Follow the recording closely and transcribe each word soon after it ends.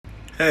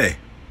Hey,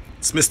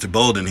 it's Mr.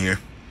 Bolden here.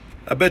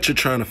 I bet you're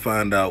trying to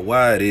find out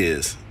why it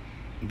is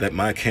that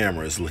my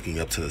camera is looking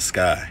up to the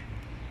sky.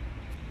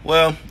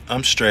 Well,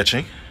 I'm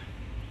stretching,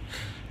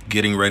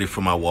 getting ready for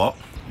my walk,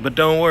 but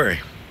don't worry.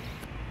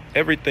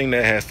 Everything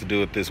that has to do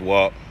with this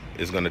walk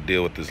is going to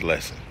deal with this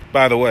lesson.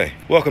 By the way,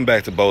 welcome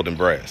back to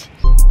BoldENbrass.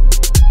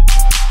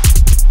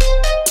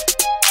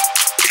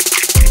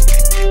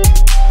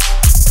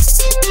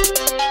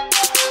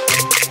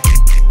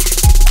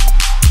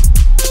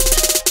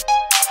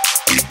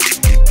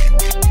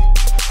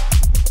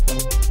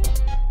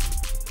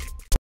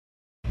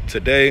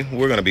 Today,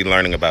 we're going to be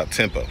learning about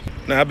tempo.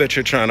 Now, I bet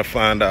you're trying to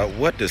find out,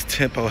 what does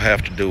tempo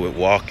have to do with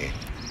walking?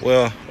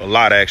 Well, a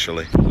lot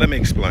actually. Let me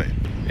explain.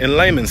 In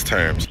layman's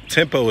terms,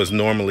 tempo is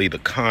normally the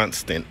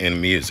constant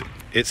in music.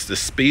 It's the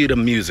speed of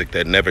music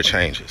that never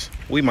changes.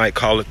 We might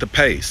call it the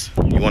pace.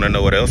 You want to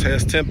know what else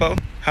has tempo?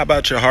 How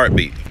about your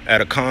heartbeat? At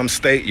a calm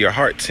state, your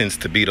heart tends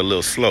to beat a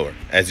little slower.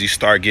 As you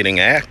start getting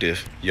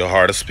active, your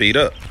heart will speed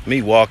up.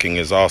 Me walking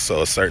is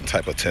also a certain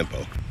type of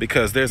tempo,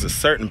 because there's a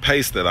certain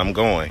pace that I'm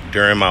going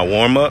during my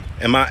warm-up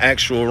and my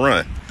actual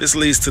run. This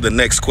leads to the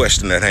next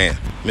question at hand.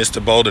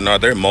 Mr. Bolden, are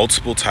there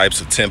multiple types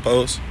of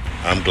tempos?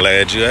 I'm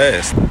glad you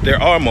asked. There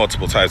are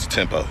multiple types of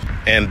tempo,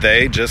 and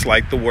they, just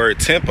like the word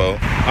tempo,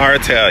 are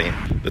Italian.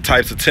 The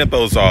types of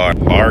tempos are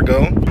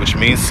largo, which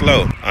means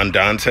slow,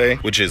 andante,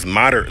 which is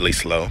moderately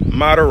slow,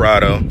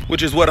 moderato,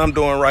 which is what I'm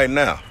doing right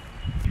now,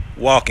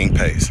 walking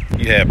pace.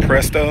 You have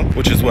presto,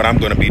 which is what I'm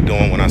going to be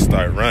doing when I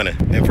start running.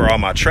 And for all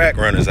my track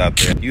runners out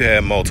there, you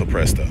have molto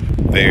presto,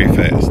 very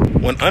fast.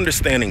 When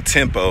understanding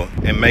tempo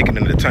and making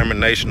a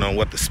determination on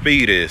what the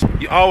speed is,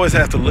 you always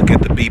have to look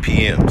at the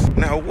BPMs.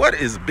 Now, what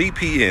is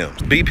BPMs?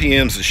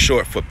 BPMs is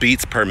short for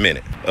beats per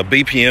minute. A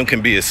BPM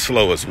can be as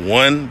slow as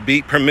 1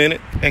 beat per minute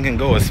and can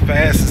go as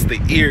fast as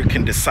the ear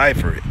can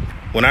decipher it.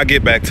 When I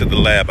get back to the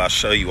lab, I'll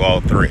show you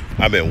all three.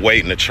 I've been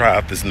waiting to try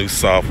out this new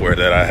software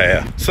that I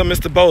have. So,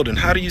 Mr. Bolden,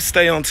 how do you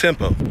stay on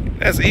tempo?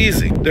 That's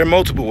easy. There are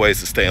multiple ways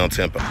to stay on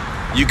tempo.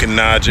 You can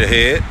nod your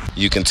head,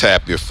 you can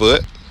tap your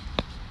foot,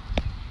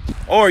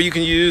 or you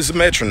can use a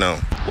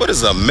metronome. What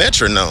is a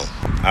metronome?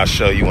 I'll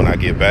show you when I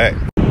get back.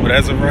 But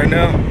as of right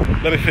now,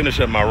 let me finish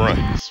up my run.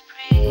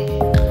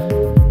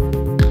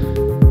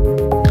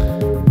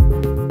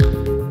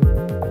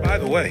 By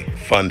the way,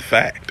 fun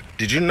fact.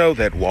 Did you know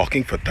that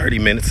walking for 30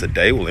 minutes a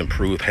day will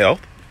improve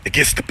health? It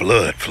gets the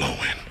blood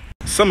flowing.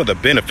 Some of the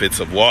benefits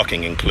of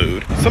walking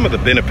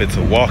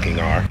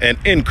are an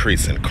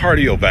increase in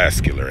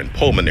cardiovascular and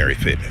pulmonary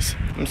fitness.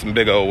 Some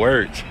big old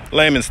words.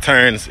 Layman's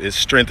terms, it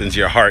strengthens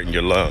your heart and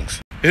your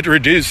lungs. It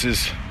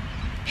reduces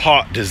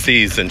heart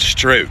disease and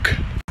stroke.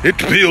 It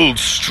builds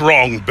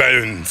strong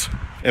bones.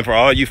 And for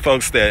all you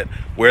folks that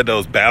wear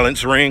those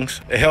balance rings,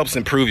 it helps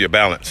improve your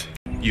balance.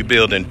 You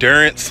build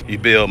endurance, you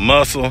build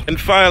muscle,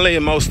 and finally,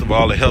 and most of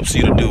all, it helps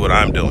you to do what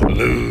I'm doing,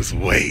 lose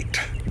weight.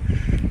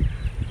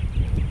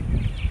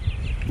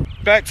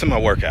 Back to my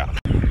workout.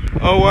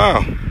 Oh wow,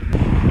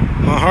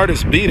 my heart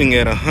is beating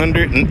at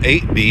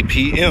 108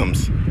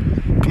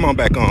 BPMs. Come on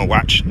back on,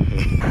 watch.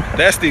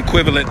 That's the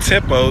equivalent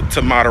tempo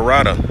to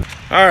moderato.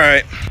 All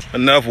right,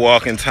 enough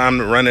walking, time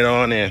to run it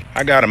on in.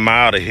 I got a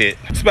mile to hit.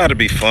 It's about to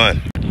be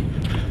fun.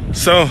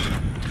 So,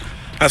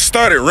 I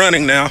started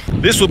running now.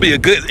 This will be a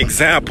good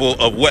example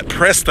of what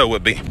presto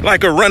would be,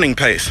 like a running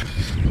pace.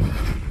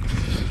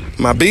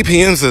 My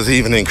BPMs has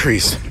even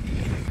increased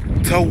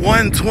to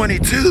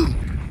 122.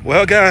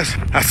 Well, guys,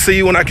 I'll see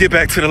you when I get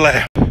back to the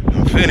lab.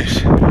 I'm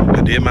finished.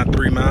 I did my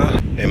 3 miles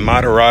in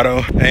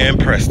moderato and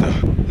presto.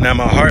 Now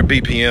my heart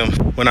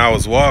BPM when I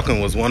was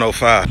walking was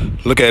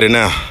 105. Look at it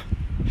now.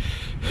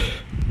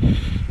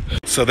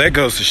 So that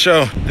goes to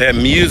show that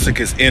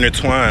music is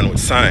intertwined with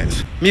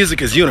science.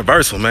 Music is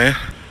universal, man.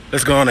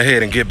 Let's go on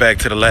ahead and get back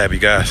to the lab, you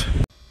guys.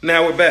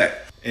 Now we're back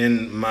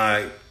in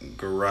my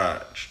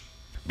garage,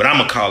 but I'm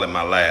gonna call it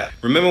my lab.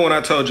 Remember when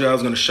I told you I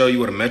was gonna show you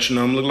what a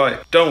metronome looked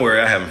like? Don't worry,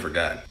 I haven't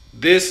forgotten.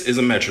 This is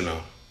a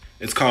metronome.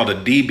 It's called a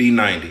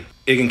DB90.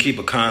 It can keep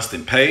a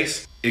constant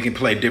pace, it can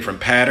play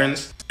different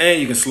patterns,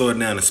 and you can slow it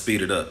down and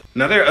speed it up.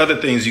 Now there are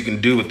other things you can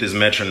do with this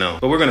metronome,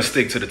 but we're gonna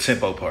stick to the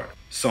tempo part.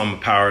 So I'm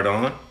gonna power it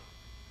on,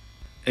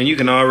 and you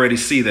can already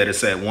see that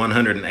it's at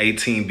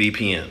 118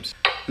 BPMs.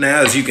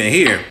 Now, as you can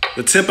hear,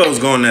 the tempo is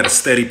going at a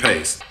steady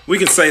pace. We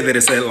can say that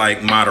it's at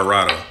like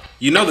moderato.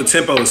 You know the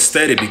tempo is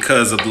steady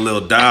because of the little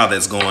dial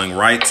that's going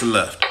right to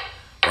left.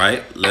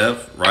 Right,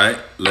 left, right,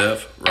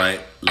 left,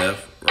 right,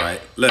 left,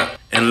 right, left.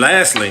 And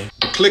lastly,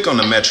 the click on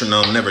the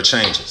metronome never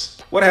changes.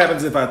 What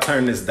happens if I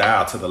turn this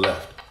dial to the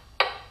left?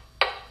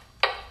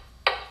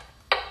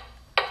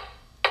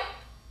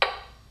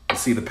 You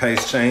see the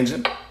pace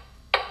changing?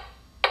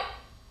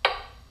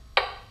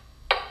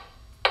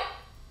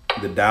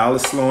 The dial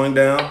is slowing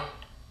down,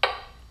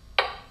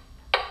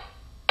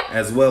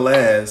 as well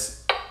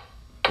as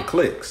the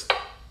clicks.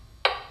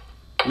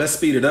 Let's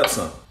speed it up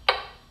some.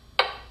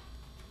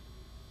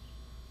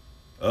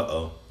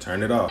 Uh-oh,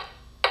 turn it off.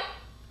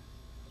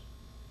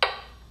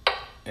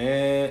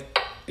 And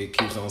it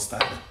keeps on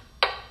stopping.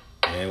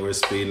 And we're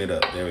speeding it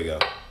up, there we go.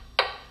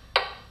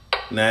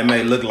 Now it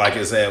may look like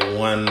it's at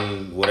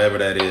 1, whatever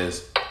that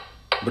is,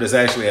 but it's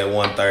actually at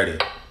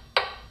 130.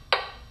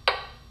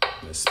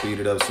 Let's speed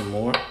it up some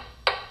more.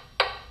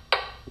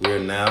 We're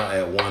now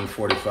at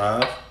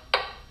 145.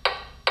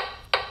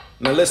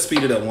 Now let's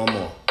speed it up one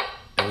more.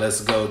 And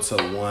let's go to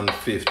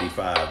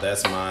 155.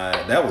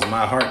 That was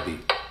my heartbeat.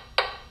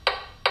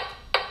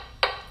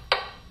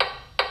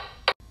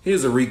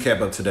 Here's a recap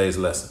of today's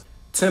lesson.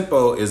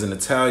 Tempo is an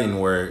Italian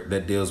word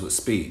that deals with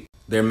speed.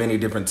 There are many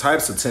different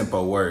types of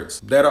tempo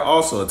words that are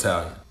also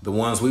Italian. The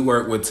ones we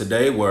worked with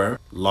today were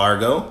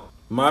largo,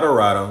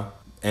 moderato,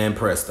 and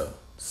presto.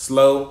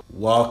 Slow,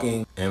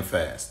 walking, and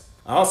fast.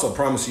 I also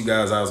promised you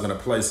guys I was gonna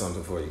play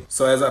something for you.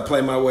 So as I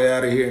play my way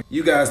out of here,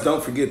 you guys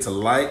don't forget to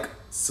like,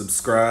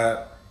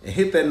 subscribe, and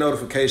hit that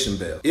notification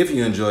bell if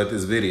you enjoyed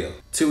this video.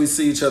 Till we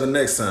see each other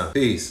next time,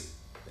 peace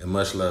and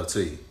much love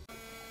to you.